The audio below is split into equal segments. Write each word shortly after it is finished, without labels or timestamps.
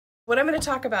What I'm going to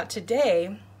talk about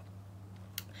today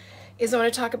is I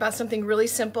want to talk about something really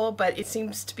simple, but it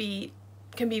seems to be,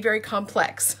 can be very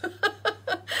complex.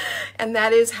 And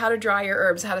that is how to dry your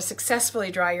herbs, how to successfully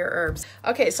dry your herbs.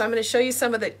 Okay, so I'm going to show you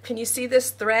some of the, can you see this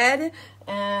thread?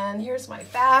 And here's my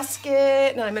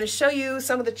basket, and I'm going to show you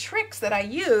some of the tricks that I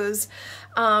use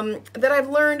that I've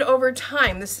learned over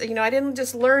time. This, I didn't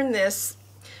just learn this,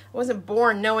 I wasn't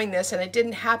born knowing this, and it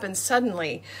didn't happen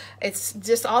suddenly. It's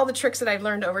just all the tricks that I've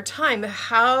learned over time,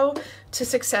 how to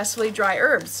successfully dry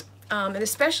herbs. And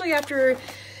especially after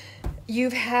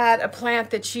you've had a plant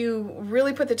that you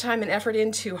really put the time and effort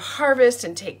into harvest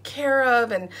and take care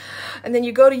of, and then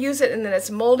you go to use it and then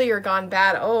it's moldy or gone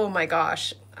bad. Oh my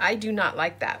gosh, I do not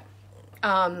like that.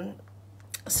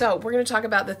 So we're going to talk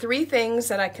about the 3 things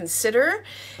that I consider,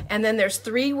 and then there's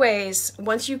 3 ways.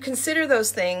 Once you consider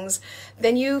those things,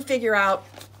 then you figure out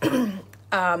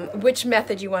which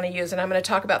method you want to use, and I'm going to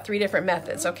talk about 3 different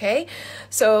methods, okay?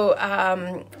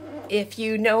 So if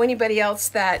you know anybody else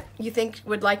that you think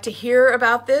would like to hear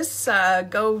about this,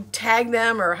 go tag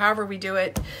them, or however we do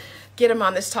it, get them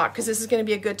on this talk, because this is going to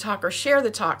be a good talk, or share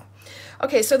the talk.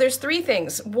 Okay, so there's 3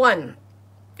 things. 1,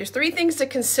 there's 3 things to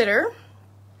consider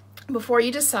before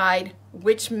you decide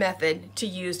which method to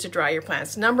use to dry your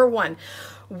plants. Number 1,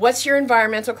 what's your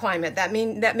environmental climate? That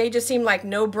may just seem like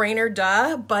no-brainer,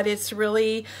 duh, but it's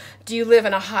really, do you live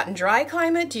in a hot and dry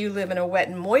climate? Do you live in a wet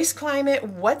and moist climate?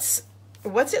 What's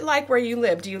it like where you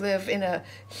live? Do you live in a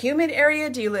humid area?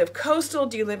 Do you live coastal?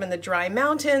 Do you live in the dry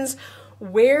mountains?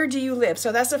 Where do you live?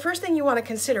 So that's the first thing you want to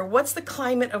consider. What's the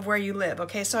climate of where you live?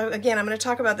 Okay, so again, I'm going to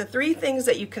talk about the 3 things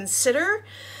that you consider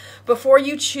before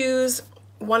you choose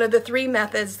one of the 3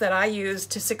 methods that I use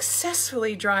to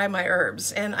successfully dry my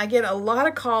herbs. And I get a lot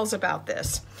of calls about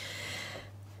this.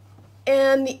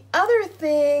 And the other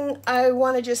thing I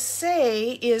want to just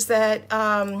say is that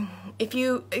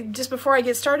just before I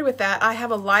get started with that, I have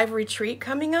a live retreat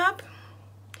coming up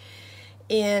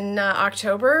in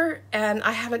October, and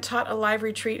I haven't taught a live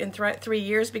retreat in 3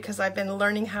 years because I've been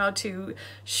learning how to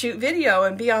shoot video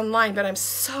and be online, but I'm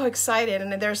so excited,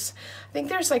 and I think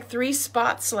there's like 3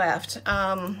 spots left.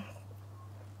 I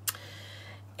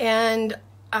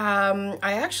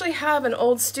actually have an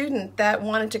old student that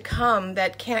wanted to come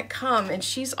that can't come, and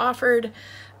she's offered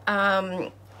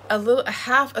half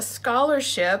a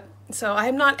scholarship. So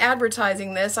I'm not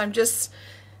advertising this, I'm just,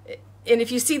 and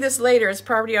if you see this later, it's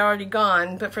probably already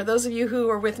gone, but for those of you who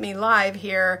are with me live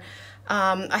here,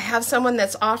 I have someone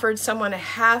that's offered someone a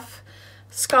half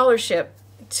scholarship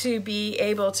to be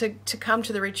able to come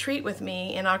to the retreat with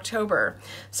me in October.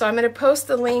 So I'm going to post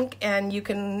the link, and you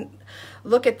can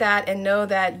look at that and know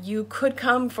that you could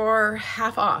come for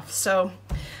half off. So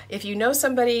if you know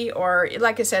somebody, or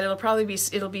like I said,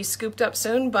 it'll be scooped up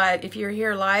soon, but if you're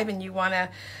here live and you want to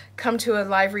come to a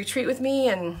live retreat with me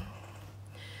and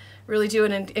really do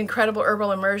an incredible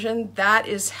herbal immersion, that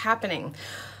is happening.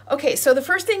 Okay, so the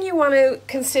first thing you want to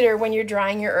consider when you're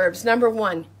drying your herbs, number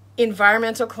 1,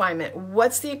 environmental climate. Where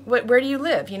do you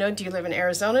live? Do you live in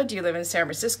Arizona? Do you live in San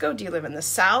Francisco? Do you live in the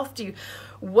South?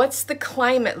 What's the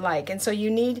climate like? And so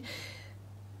you need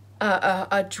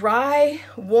a dry,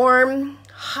 warm,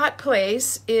 hot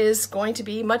place is going to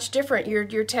be much different.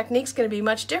 Your technique's going to be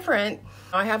much different.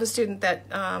 I have a student that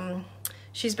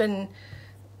she's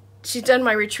done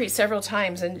my retreat several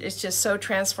times, and it's just so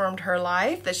transformed her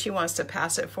life that she wants to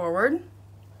pass it forward.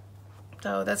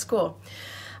 So that's cool.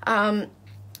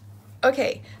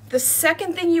 Okay, the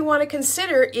second thing you want to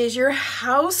consider is your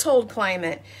household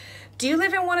climate. Do you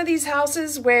live in one of these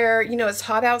houses where, it's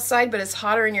hot outside, but it's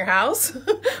hotter in your house?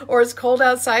 Or it's cold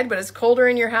outside, but it's colder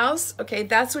in your house? Okay,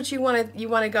 that's what you want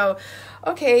to go,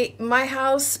 okay, my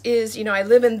house is, I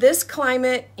live in this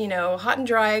climate, hot and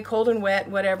dry, cold and wet,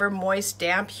 whatever, moist,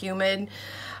 damp, humid.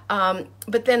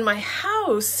 But then my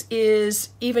house is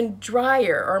even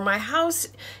drier, or my house,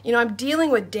 I'm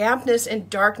dealing with dampness and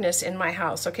darkness in my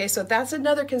house. Okay, so that's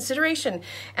another consideration.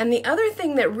 And the other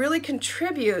thing that really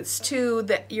contributes to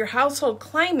your household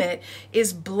climate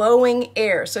is blowing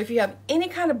air. So if you have any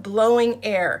kind of blowing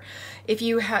air, if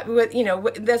you have,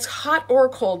 that's hot or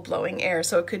cold blowing air.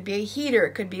 So it could be a heater,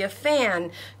 it could be a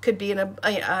fan, could be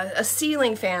a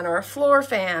ceiling fan or a floor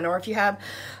fan, or if you have,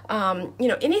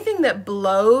 anything that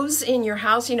blows in your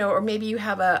house, or maybe you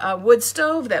have a wood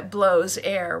stove that blows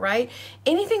air, right?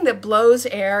 Anything that blows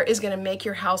air is going to make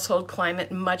your household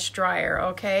climate much drier,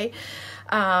 okay?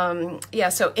 Yeah,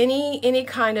 so any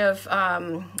kind of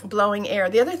blowing air.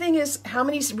 The other thing is, how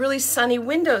many really sunny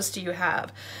windows do you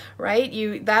have,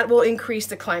 right? That will increase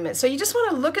the climate. So you just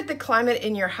want to look at the climate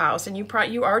in your house, and you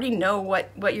already know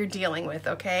what you're dealing with,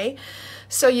 okay?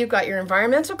 So you've got your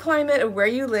environmental climate of where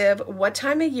you live, what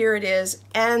time of year it is,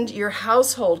 and your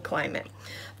household climate.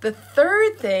 The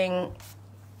third thing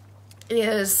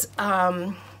is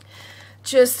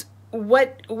just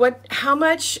how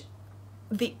much.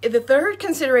 The third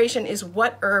consideration is,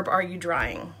 what herb are you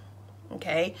drying?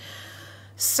 Okay,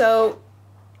 so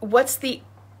what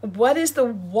is the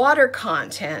water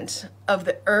content of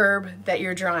the herb that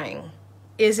you're drying?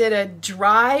 Is it a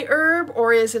dry herb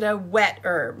or is it a wet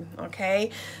herb?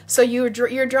 Okay, so you're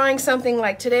drying something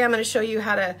like today. I'm going to show you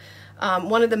how to.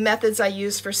 One of the methods I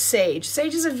use for sage.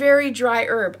 Sage is a very dry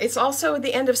herb. It's also at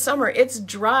the end of summer. It's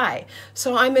dry.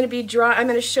 So I'm going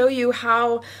to show you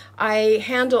how I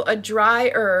handle a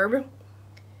dry herb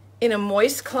in a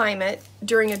moist climate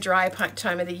during a dry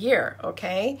time of the year,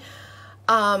 okay?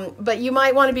 But you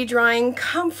might want to be drying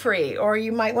comfrey, or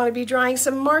you might want to be drying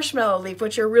some marshmallow leaf,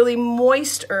 which are really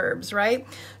moist herbs, right?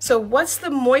 So what's the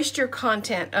moisture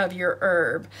content of your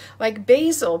herb? Like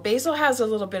basil. Basil has a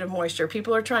little bit of moisture.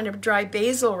 People are trying to dry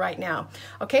basil right now.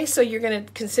 Okay, so you're going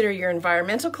to consider your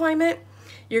environmental climate,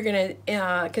 you're going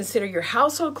to consider your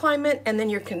household climate, and then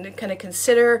you're going to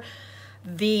consider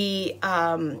the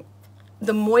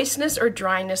moistness or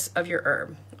dryness of your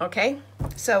herb. Okay,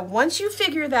 so once you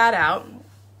figure that out,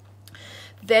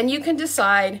 then you can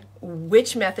decide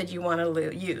which method you want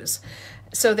to use.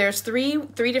 So there's three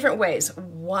different ways.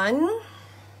 One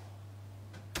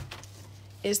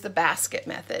is the basket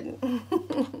method.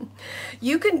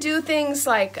 You can do things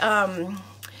like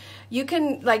you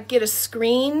can get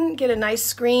a nice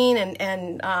screen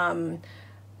and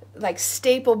like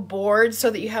staple boards so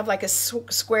that you have like a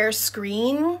square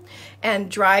screen, and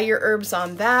dry your herbs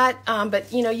on that.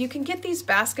 But you can get these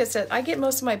baskets I get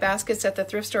most of my baskets at the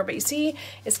thrift store, but you see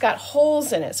it's got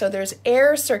holes in it, so there's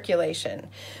air circulation.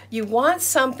 You want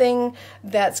something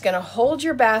that's going to hold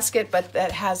your basket but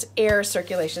that has air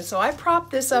circulation. So I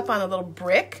prop this up on a little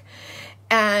brick,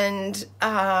 and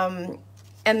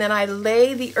then I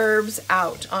lay the herbs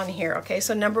out on here. Okay,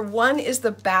 so number one is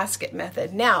the basket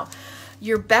method. Now,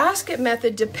 your basket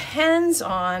method depends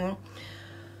on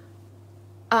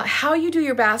how you do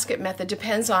your basket method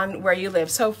depends on where you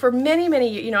live. So for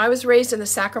many, I was raised in the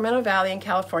Sacramento Valley in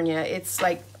California. It's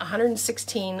like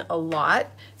 116 a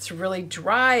lot. It's really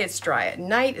dry. It's dry at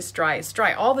night. It's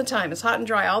dry all the time. It's hot and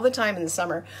dry all the time in the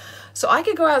summer. So I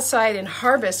could go outside and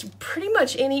harvest pretty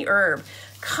much any herb,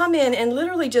 come in and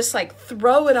literally just like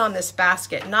throw it on this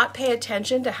basket, not pay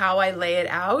attention to how I lay it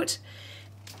out.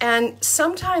 And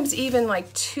sometimes even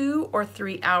like 2 or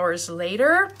 3 hours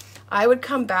later, I would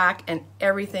come back and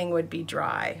everything would be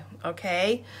dry,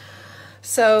 okay?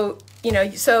 So,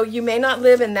 so you may not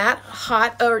live in that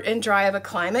hot and dry of a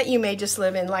climate. You may just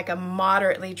live in like a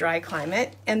moderately dry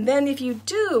climate. And then if you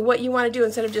do, what you want to do,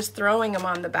 instead of just throwing them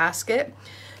on the basket,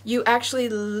 you actually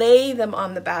lay them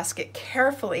on the basket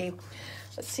carefully.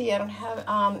 Let's see, I don't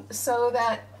have, so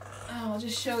that, I'll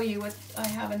just show you what I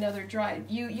have another dry.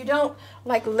 You don't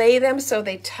like lay them so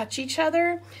they touch each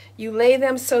other. You lay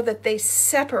them so that they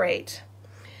separate,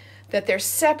 that they're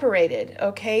separated,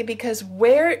 okay? Because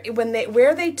where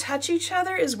they touch each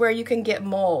other is where you can get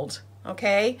mold,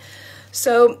 okay?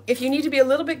 So if you need to be a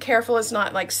little bit careful, it's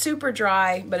not like super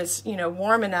dry, but it's,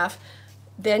 warm enough,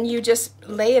 then you just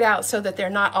lay it out so that they're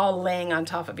not all laying on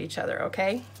top of each other,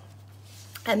 okay?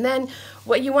 And then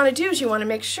what you want to do is you want to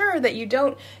make sure that you're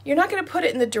not going to put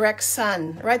it in the direct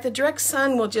sun, right? The direct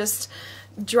sun will just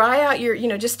dry out your,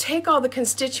 just take all the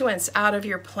constituents out of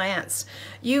your plants.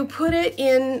 You put it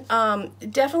in,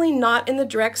 definitely not in the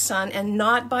direct sun and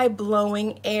not by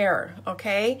blowing air,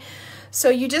 okay? So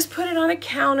you just put it on a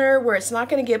counter where it's not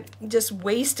going to get just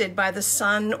wasted by the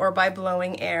sun or by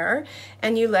blowing air,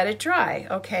 and you let it dry,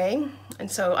 okay? And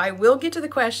so I will get to the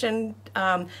question,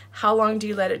 how long do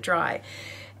you let it dry?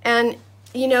 And,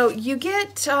 you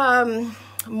get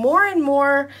more and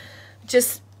more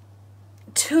just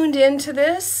tuned into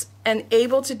this and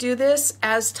able to do this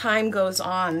as time goes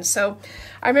on. So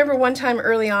I remember one time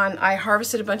early on, I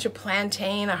harvested a bunch of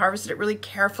plantain. I harvested it really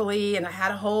carefully, and I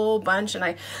had a whole bunch, and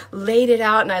I laid it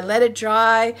out and I let it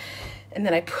dry, and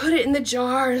then I put it in the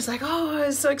jar, and it's like, oh, I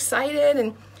was so excited.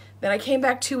 And then I came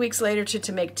back 2 weeks later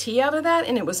to make tea out of that,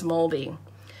 and it was moldy.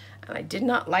 And I did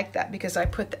not like that because I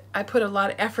put a lot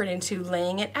of effort into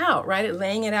laying it out, right?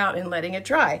 Laying it out and letting it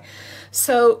dry.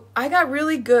 So I got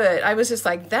really good. I was just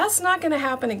like, that's not going to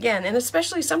happen again. And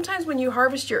especially sometimes when you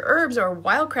harvest your herbs or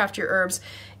wildcraft your herbs,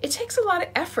 it takes a lot of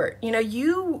effort. You know,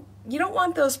 you don't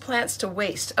want those plants to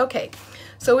waste. Okay,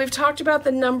 so we've talked about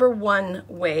the number one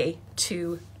way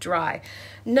to dry.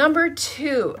 Number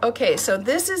two, okay, so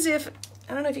this is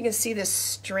I don't know if you can see this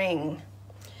string.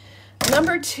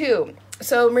 Number two,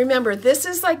 so remember, this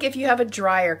is like if you have a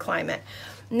drier climate.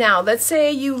 Now, let's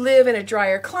say you live in a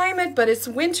drier climate, but it's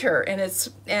winter and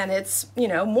it's you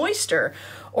know, moister.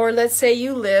 Or let's say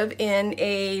you live in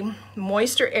a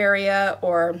moister area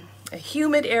or a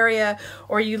humid area,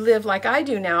 or you live like I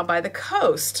do now by the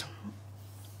coast.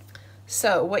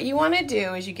 So what you want to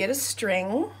do is you get a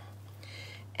string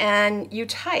and you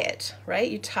tie it,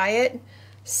 right? You tie it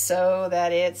so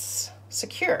that it's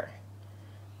secure.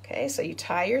 Okay, so you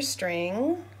tie your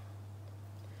string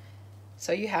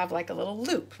so you have like a little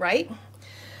loop, right?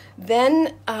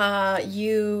 Then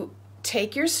you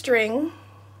take your string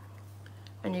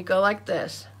and you go like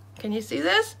this. Can you see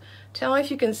this? Tell me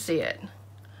if you can see it.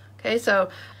 Okay, so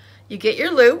you get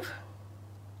your loop,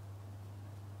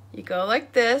 you go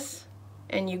like this,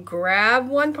 and you grab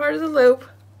one part of the loop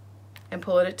and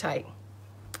pull it tight.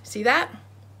 See that?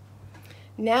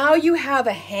 Now you have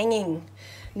a hanging.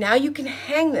 Now you can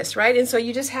hang this, right? And so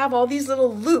you just have all these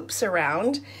little loops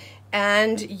around,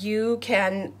 and you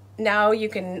can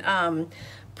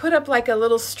put up like a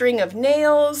little string of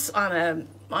nails on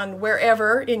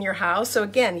wherever in your house. So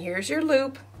again, here's your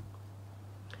loop.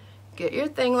 Get your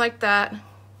thing like that,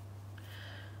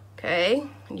 okay,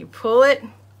 and you pull it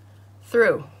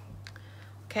through,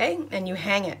 okay, and you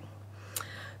hang it.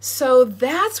 So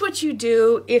that's what you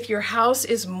do if your house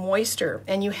is moister,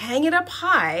 and you hang it up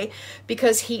high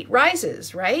because heat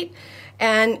rises, right?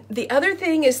 And the other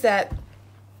thing is that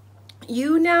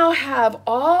you now have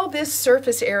all this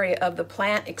surface area of the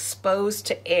plant exposed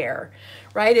to air,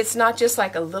 right? It's not just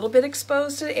like a little bit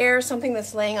exposed to air, something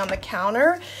that's laying on the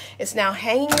counter. It's now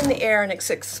hanging in the air and it's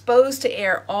exposed to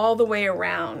air all the way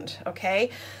around,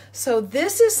 okay? So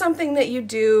this is something that you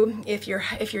do if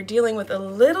you're dealing with a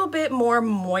little bit more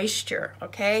moisture,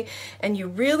 okay? And you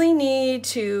really need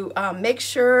to make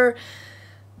sure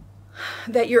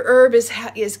that your herb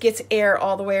gets air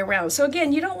all the way around. So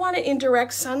again, you don't want it in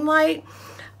direct sunlight.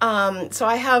 So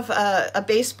I have a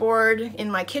baseboard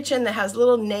in my kitchen that has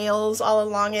little nails all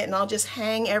along it, and I'll just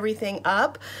hang everything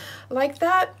up like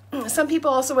that. Some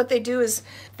people also, what they do is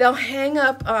they'll hang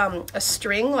up a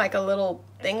string, like a little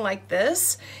thing like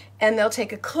this, and they'll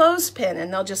take a clothespin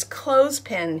and they'll just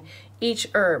clothespin each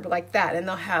herb like that, and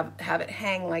they'll have it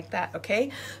hang like that,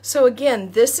 okay? So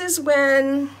again, this is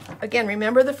when, again,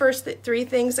 remember the first three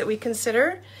things that we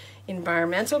consider?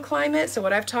 Environmental climate. So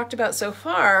what I've talked about so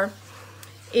far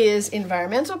is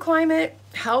environmental climate,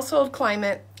 household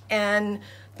climate, and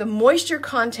the moisture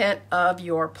content of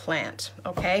your plant,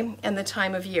 okay? And the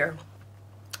time of year.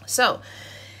 So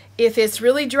if it's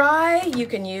really dry, you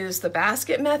can use the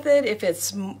basket method. If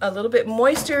it's a little bit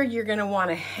moister, you're gonna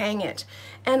wanna hang it.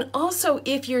 And also,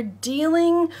 if you're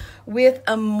dealing with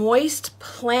a moist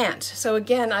plant, so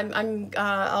again,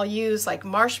 I'll use like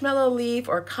marshmallow leaf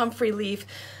or comfrey leaf.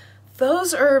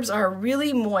 Those herbs are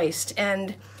really moist,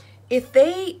 and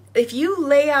if you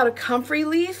lay out a comfrey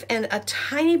leaf and a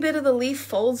tiny bit of the leaf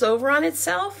folds over on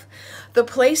itself, the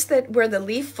place where the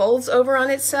leaf folds over on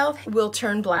itself will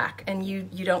turn black, and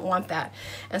you don't want that.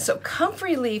 And so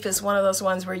comfrey leaf is one of those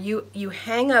ones where you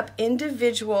hang up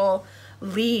individual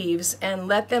leaves and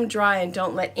let them dry and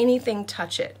don't let anything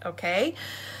touch it, okay?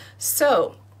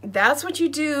 So that's what you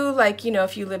do, like, you know,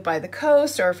 if you live by the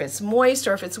coast, or if it's moist,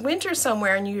 or if it's winter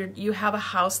somewhere and you have a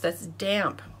house that's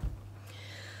damp.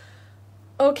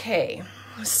 Okay,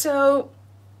 so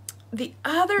the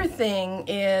other thing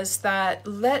is that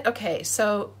okay,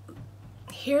 so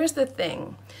here's the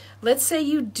thing. Let's say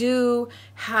you do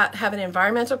have an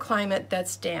environmental climate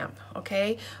that's damp,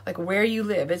 okay? Like where you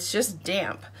live, it's just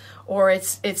damp, or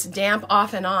it's damp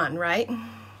off and on, right?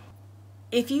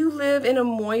 If you live in a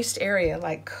moist area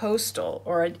like coastal,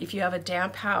 or if you have a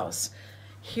damp house,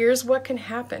 here's what can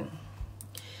happen.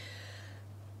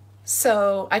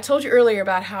 So I told you earlier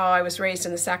about how I was raised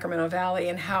in the Sacramento Valley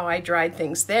and how I dried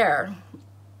things there.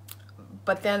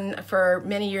 But then for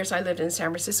many years I lived in San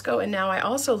Francisco, and now I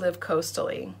also live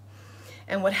coastally.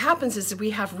 And what happens is that we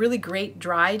have really great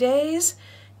dry days,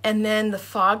 and then the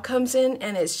fog comes in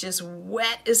and it's just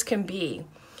wet as can be.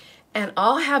 And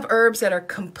I'll have herbs that are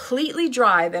completely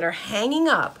dry, that are hanging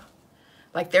up,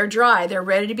 like they're dry, they're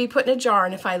ready to be put in a jar,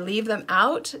 and if I leave them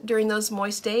out during those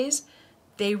moist days,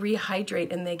 they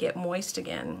rehydrate and they get moist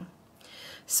again.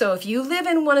 So if you live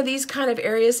in one of these kind of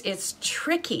areas, it's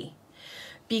tricky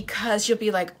because you'll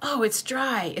be like, oh, it's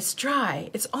dry,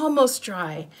 it's almost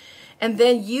dry. And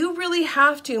then you really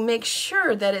have to make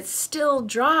sure that it's still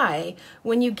dry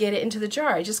when you get it into the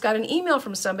jar. I just got an email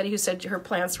from somebody who said her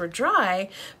plants were dry,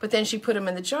 but then she put them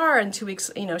in the jar and 2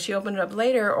 weeks, she opened it up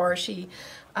later, or she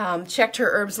checked her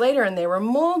herbs later and they were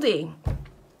moldy.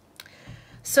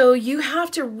 So you have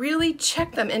to really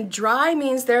check them. And dry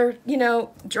means they're,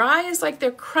 dry is like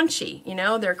they're crunchy,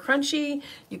 they're crunchy.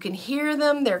 You can hear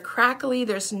them. They're crackly.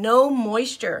 There's no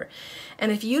moisture.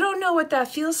 And if you don't know what that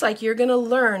feels like, you're going to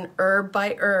learn herb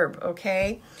by herb,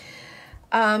 okay?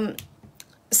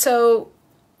 So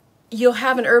you'll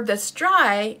have an herb that's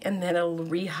dry and then it'll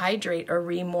rehydrate or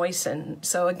re-moisten.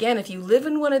 So again, if you live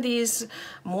in one of these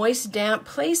moist, damp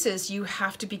places, you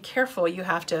have to be careful. You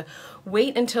have to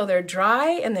wait until they're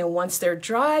dry, and then once they're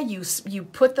dry, you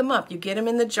put them up. You get them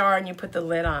in the jar and you put the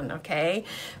lid on, okay?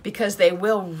 Because they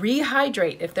will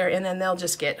rehydrate if they're, and then they'll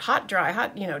just get hot, dry,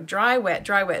 dry, wet,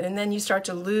 and then you start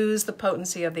to lose the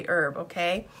potency of the herb,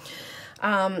 okay?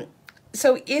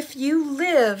 So if you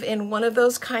live in one of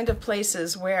those kind of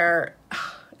places where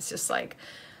it's just like,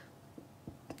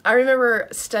 I remember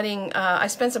studying, I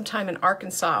spent some time in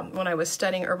Arkansas when I was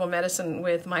studying herbal medicine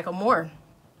with Michael Moore.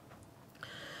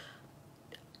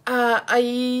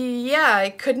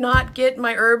 I could not get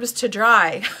my herbs to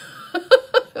dry.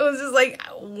 It was just like,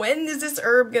 when is this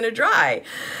herb going to dry?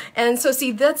 And so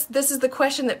see, this is the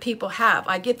question that people have.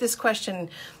 I get this question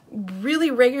really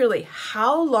regularly.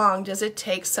 How long does it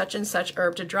take such and such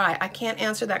herb to dry? I can't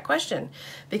answer that question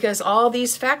because all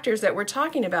these factors that we're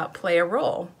talking about play a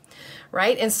role,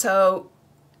 right? And so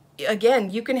again,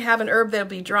 you can have an herb that'll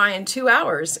be dry in 2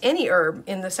 hours, any herb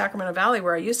in the Sacramento Valley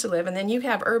where I used to live, and then you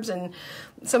have herbs in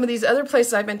some of these other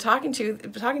places I've been talking to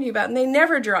you about, and they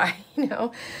never dry,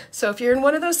 So if you're in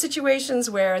one of those situations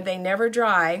where they never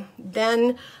dry,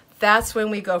 then that's when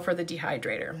we go for the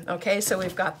dehydrator. Okay, so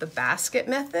we've got the basket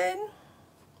method,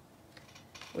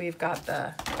 we've got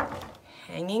the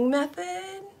hanging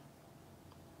method,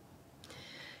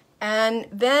 and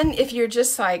then if you're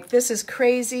just like, this is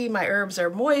crazy, my herbs are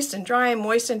moist and dry,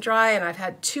 and I've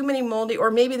had too many moldy,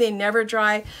 or maybe they never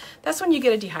dry, that's when you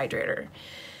get a dehydrator.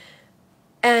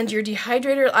 And your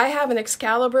dehydrator, I have an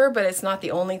Excalibur, but it's not the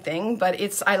only thing, but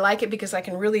I like it because I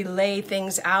can really lay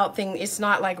things out. It's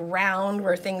not like round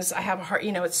where I have a heart,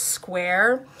 it's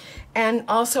square. And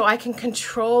also I can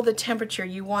control the temperature.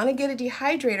 You want to get a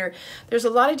dehydrator. There's a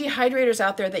lot of dehydrators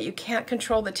out there that you can't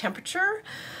control the temperature.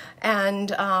 And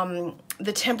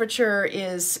the temperature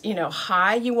is,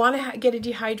 high. You want to get a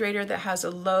dehydrator that has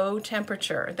a low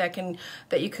temperature that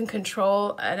you can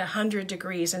control at 100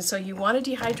 degrees. And so you want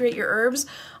to dehydrate your herbs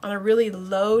on a really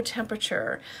low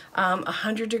temperature,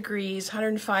 100 degrees,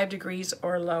 105 degrees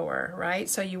or lower, right?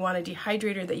 So you want a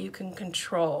dehydrator that you can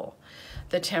control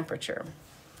the temperature.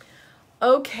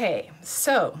 Okay,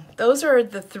 so those are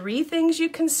the 3 things you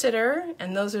consider,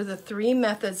 and those are the 3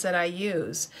 methods that I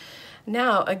use.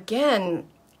 Now, again,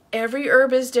 every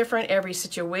herb is different, every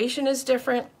situation is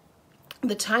different.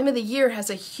 The time of the year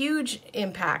has a huge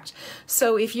impact.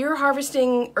 So if you're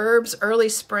harvesting herbs early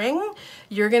spring,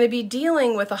 you're going to be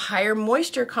dealing with a higher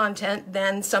moisture content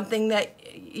than something that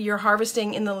you're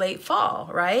harvesting in the late fall,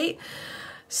 right?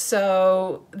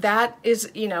 So that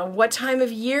is, what time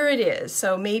of year it is.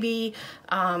 So maybe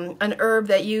an herb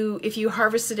that if you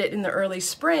harvested it in the early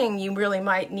spring, you really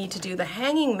might need to do the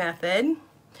hanging method.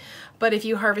 But if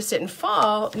you harvest it in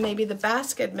fall, maybe the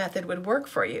basket method would work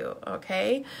for you,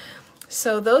 okay?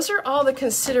 So those are all the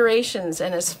considerations.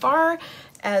 And as far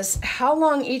as how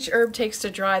long each herb takes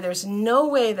to dry, there's no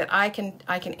way that I can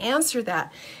answer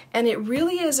that. And it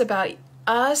really is about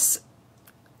us,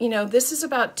 this is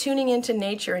about tuning into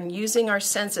nature and using our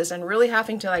senses and really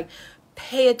having to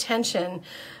pay attention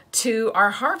to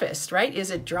our harvest, right?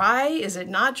 Is it dry? Is it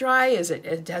not dry? Has it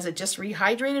just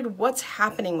rehydrated? What's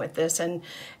happening with this? And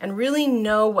really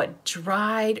know what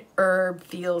dried herb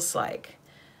feels like.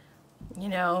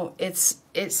 I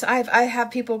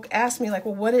have people ask me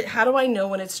well, how do I know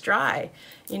when it's dry?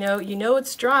 You know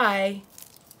it's dry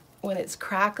when it's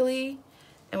crackly,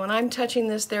 and when I'm touching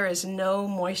this, there is no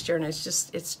moisture, and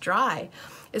it's dry.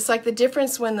 It's like the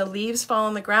difference when the leaves fall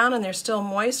on the ground and they're still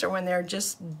moist or when they're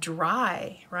just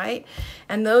dry, right?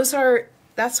 And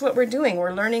that's what we're doing.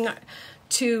 We're learning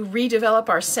to redevelop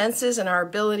our senses and our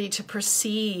ability to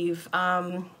perceive,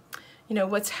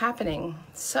 what's happening.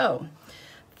 So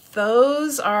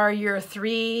those are your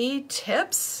 3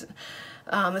 tips,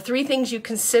 the 3 things you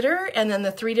consider, and then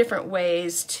the 3 different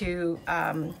ways to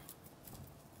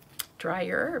dry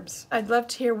your herbs. I'd love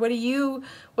to hear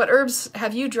what herbs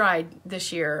have you dried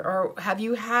this year, or have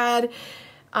you had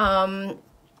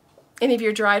any of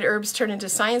your dried herbs turn into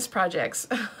science projects?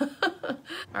 All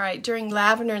right, drying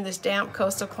lavender in this damp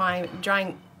coastal climate.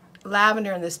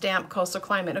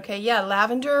 Okay, yeah,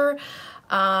 lavender.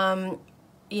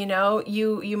 You know,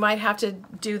 you might have to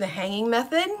do the hanging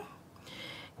method.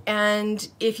 And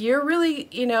if you're really,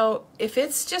 you know, if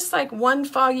it's just like one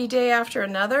foggy day after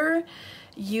another,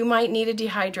 you might need a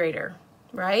dehydrator,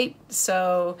 right?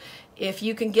 So if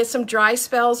you can get some dry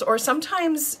spells, or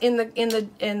sometimes in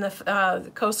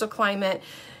the coastal climate,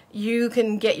 you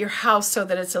can get your house so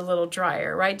that it's a little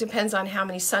drier, right? Depends on how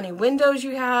many sunny windows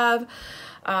you have.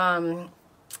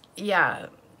 Yeah,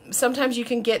 sometimes you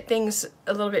can get things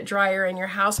a little bit drier in your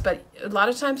house, but a lot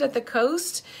of times at the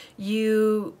coast,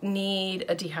 you need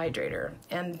a dehydrator.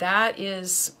 And that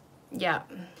is, yeah.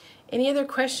 Any other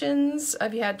questions?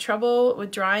 Have you had trouble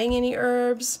with drying any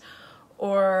herbs?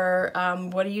 Or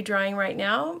what are you drying right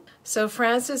now? So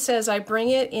Francis says, I bring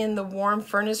it in the warm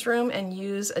furnace room and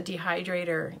use a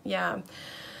dehydrator. Yeah.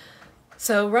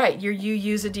 So right, you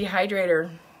use a dehydrator.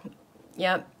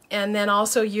 Yep. And then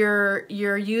also you're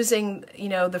using, you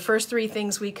know, the first three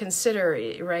things we consider,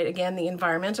 right? Again, the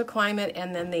environmental climate,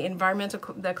 and then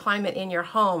the climate in your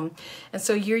home. And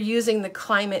so you're using the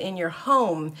climate in your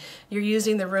home. You're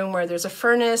using the room where there's a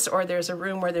furnace, or there's a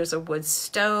room where there's a wood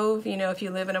stove, you know, if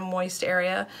you live in a moist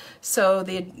area. So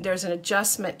there's an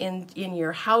adjustment in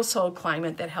your household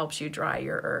climate that helps you dry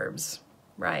your herbs,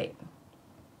 right?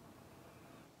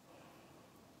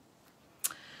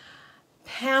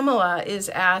 Pamela is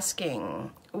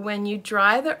asking, when you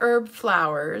dry the herb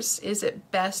flowers, is it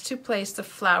best to place the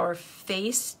flower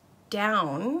face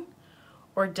down,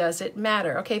 or does it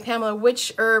matter? Okay, Pamela,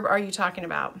 which herb are you talking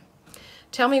about?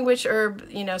 Tell me which herb,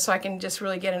 you know, so I can just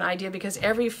really get an idea, because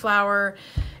every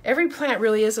plant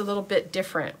really is a little bit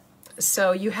different.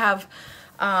 So you have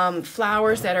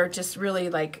flowers that are just really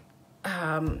like,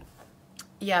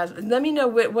 yeah, let me know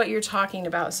what you're talking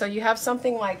about. So you have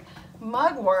something like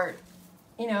mugwort,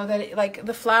 you know, that like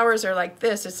the flowers are like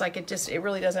this. It's like it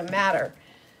really doesn't matter,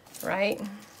 right?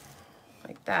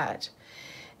 Like that.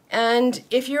 And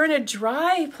if you're in a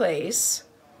dry place,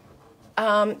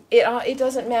 it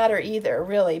doesn't matter either,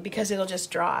 really, because it'll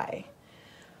just dry.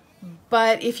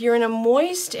 But if you're in a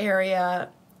moist area,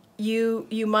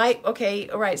 you might, okay,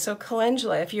 all right, so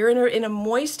calendula, if you're in a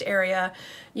moist area,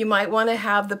 you might want to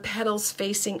have the petals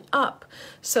facing up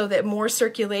so that more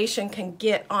circulation can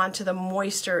get onto the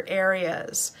moister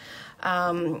areas.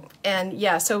 And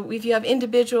yeah, so if you have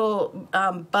individual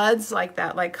buds like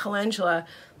that, like calendula,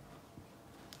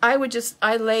 I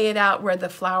lay it out where the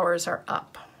flowers are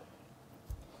up.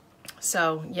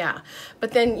 So yeah,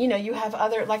 but then, you know, you have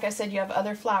other, like I said, you have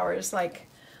other flowers like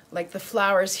the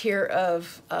flowers here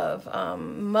of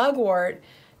mugwort,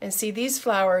 and see these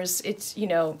flowers, it's, you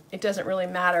know, it doesn't really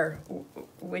matter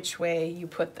which way you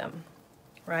put them,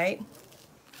 right?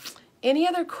 Any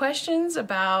other questions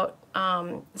about,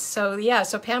 so yeah,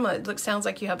 so Pamela, it sounds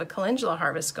like you have a calendula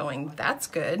harvest going. That's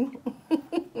good.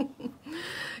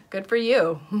 Good for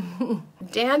you.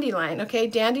 Dandelion, okay,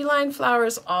 dandelion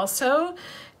flowers also.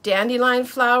 Dandelion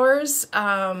flowers,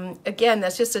 again,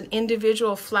 that's just an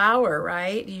individual flower,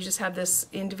 right? You just have this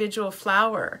individual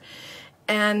flower.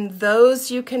 And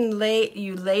those you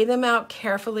lay them out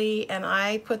carefully, and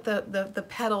I put the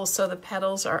petals so the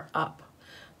petals are up.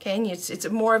 Okay, and it's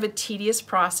more of a tedious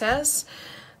process.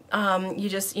 You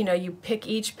just, you know, you pick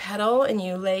each petal and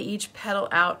you lay each petal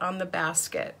out on the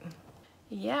basket.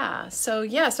 Yeah, so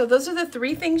those are the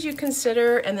three things you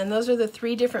consider, and then those are the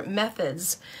three different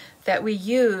methods that we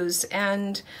use,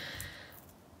 and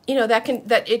you know that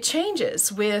it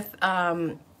changes with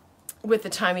the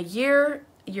time of year.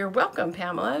 You're welcome,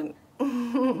 Pamela.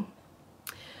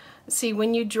 See,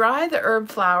 when you dry the herb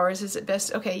flowers, is it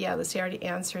best? Okay, yeah, let's see, I already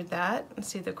answered that. Let's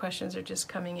see, the questions are just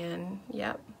coming in.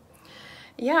 Yep.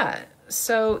 Yeah,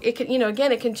 so it can, you know,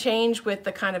 again, it can change with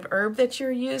the kind of herb that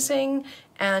you're using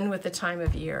and with the time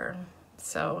of year.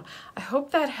 So I hope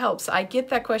that helps. I get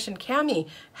that question, Cami,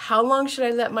 how long should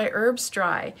I let my herbs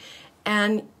dry?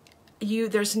 And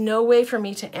there's no way for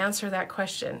me to answer that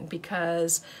question,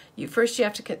 because first you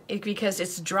have to, because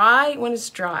it's dry when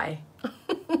it's dry.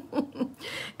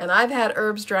 And I've had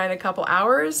herbs dry in a couple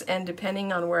hours, and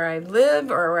depending on where I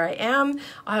live or where I am,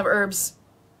 I'll have herbs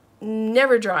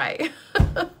never dry.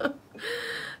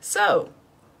 So,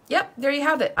 yep, there you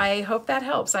have it. I hope that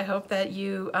helps. I hope that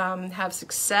you have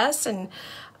success, and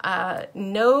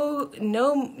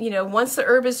you know, once the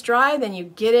herb is dry, then you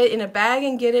get it in a bag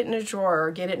and get it in a drawer,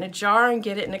 or get it in a jar and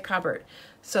get it in a cupboard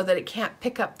so that it can't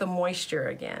pick up the moisture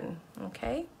again,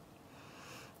 okay?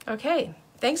 Okay,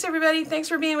 thanks everybody. Thanks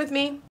for being with me.